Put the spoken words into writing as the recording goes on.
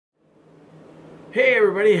Hey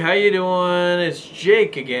everybody, how you doing? It's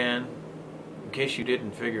Jake again. In case you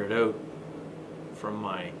didn't figure it out from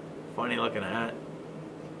my funny looking hat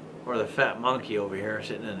or the fat monkey over here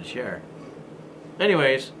sitting in the chair.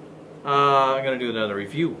 Anyways, I'm gonna do another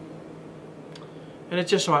review, and it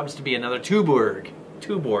just so happens to be another Tuborg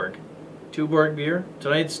beer.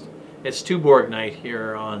 Tonight's it's Tuborg night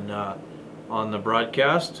here on the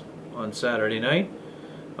broadcast on Saturday night.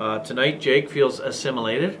 Tonight Jake feels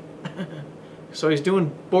assimilated. So he's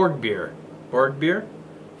doing Borg beer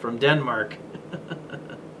from Denmark.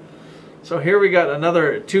 So here we got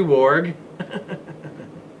another Tuborg.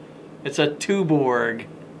 It's a Tuborg.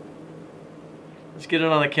 Let's get it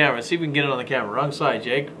on the camera. See if we can get it on the camera. Wrong side,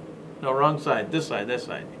 Jake. No, wrong side. This side, this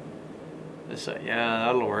side. This side. Yeah,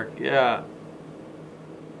 that'll work. Yeah.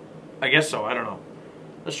 I guess so. I don't know.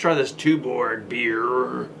 Let's try this Tuborg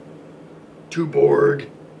beer. Tuborg.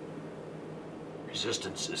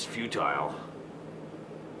 Resistance is futile.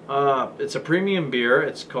 It's a premium beer.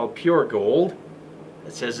 It's called Pure Gold.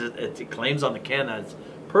 It says it claims on the can that it's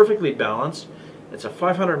perfectly balanced. It's a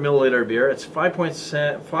 500 milliliter beer. It's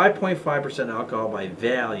 5.5% alcohol by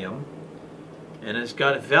volume, and it's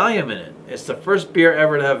got Valium in it. It's the first beer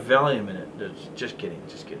ever to have Valium in it. Just kidding,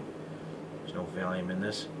 just kidding. There's no Valium in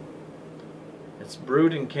this. It's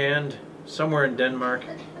brewed and canned somewhere in Denmark.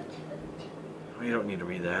 Oh, you don't need to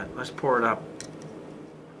read that. Let's pour it up.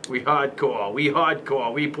 We hardcore,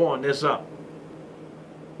 we pouring this up.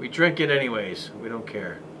 We drink it anyways, we don't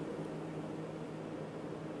care.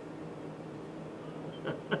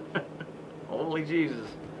 Holy Jesus.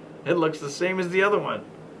 It looks the same as the other one.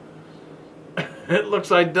 It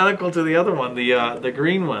looks identical to the other one, the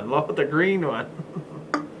green one. Look at the green one.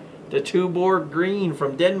 The Tuborg green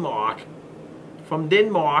from Denmark. From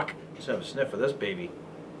Denmark. Let's have a sniff of this baby.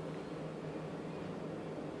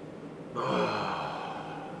 Oh.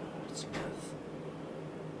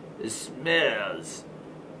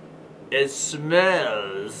 It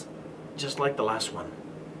smells just like the last one.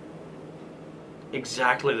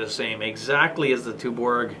 Exactly the same. Exactly as the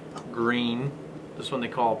Tuborg green. This one they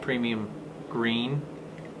call premium green.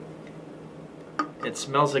 It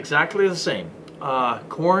smells exactly the same.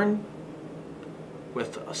 Corn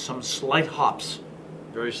with some slight hops.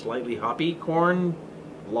 Very slightly hoppy corn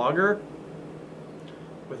lager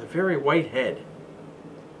with a very white head.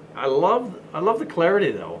 I love the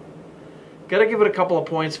clarity though. Gotta give it a couple of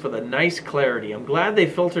points for the nice clarity. I'm glad they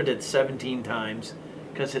filtered it 17 times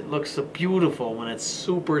because it looks so beautiful when it's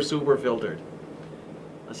super filtered.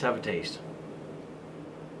 Let's have a taste.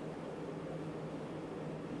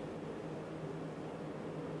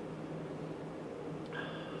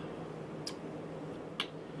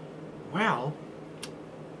 Well,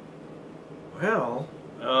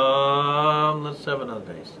 let's have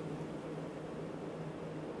another taste.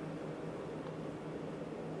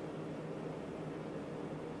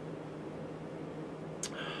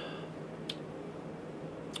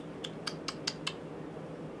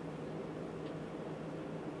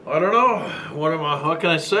 I don't know. What can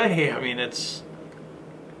I say? I mean, it's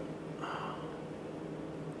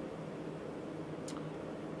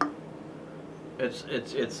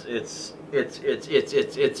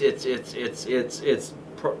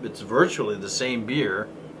virtually the same beer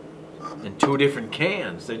in two different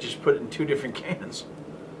cans. They just put it in two different cans.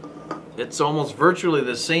 It's almost virtually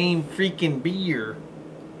the same freaking beer.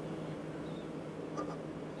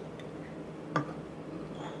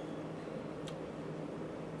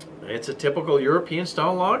 It's a typical European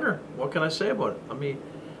style lager. What can I say about it?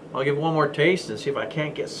 I'll give one more taste and see if I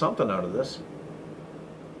can't get something out of this.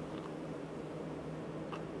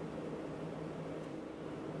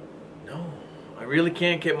 No, I really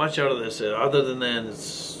can't get much out of this other than that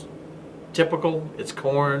it's typical, it's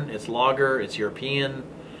corn, it's lager, it's European.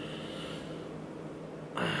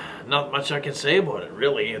 Not much I can say about it,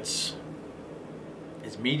 really. It's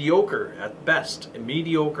mediocre at best.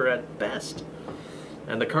 Mediocre at best.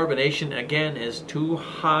 And the carbonation, again, is too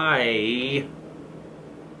high.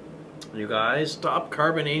 You guys, stop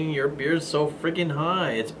carbonating your beers so freaking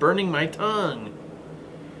high. It's burning my tongue.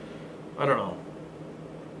 I don't know.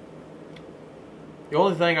 The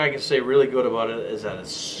only thing I can say really good about it is that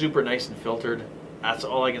it's super nice and filtered. That's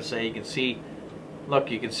all I can say. You can see, look,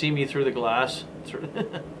 you can see me through the glass.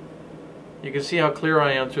 You can see how clear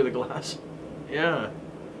I am through the glass. Yeah.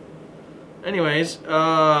 Anyways,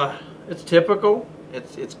 it's typical.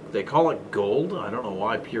 They call it gold. I don't know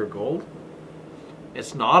why pure gold.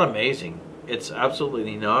 It's not amazing. It's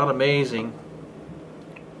absolutely not amazing.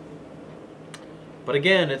 But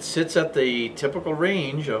again, it sits at the typical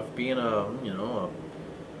range of being a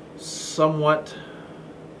somewhat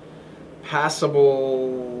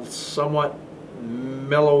passable, somewhat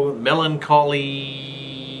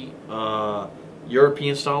melancholy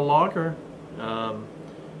European style lager.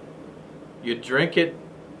 You drink it.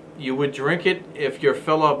 You would drink it if your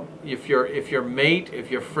mate,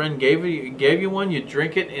 if your friend gave you one. You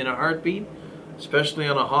drink it in a heartbeat, especially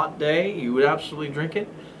on a hot day. You would absolutely drink it.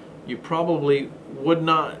 You probably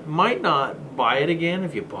might not buy it again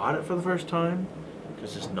if you bought it for the first time,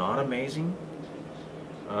 because it's not amazing.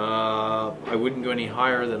 I wouldn't go any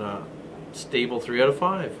higher than a stable 3 out of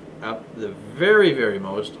 5 at the very, very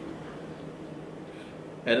most.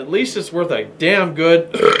 And at least it's worth a damn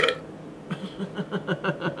good.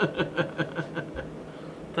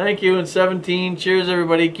 Thank you, and 17. Cheers,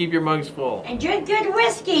 everybody. Keep your mugs full. And drink good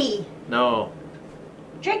whiskey. No.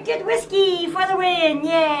 Drink good whiskey for the win.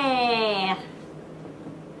 Yeah.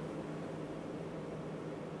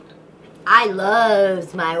 I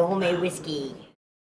loves my homemade whiskey.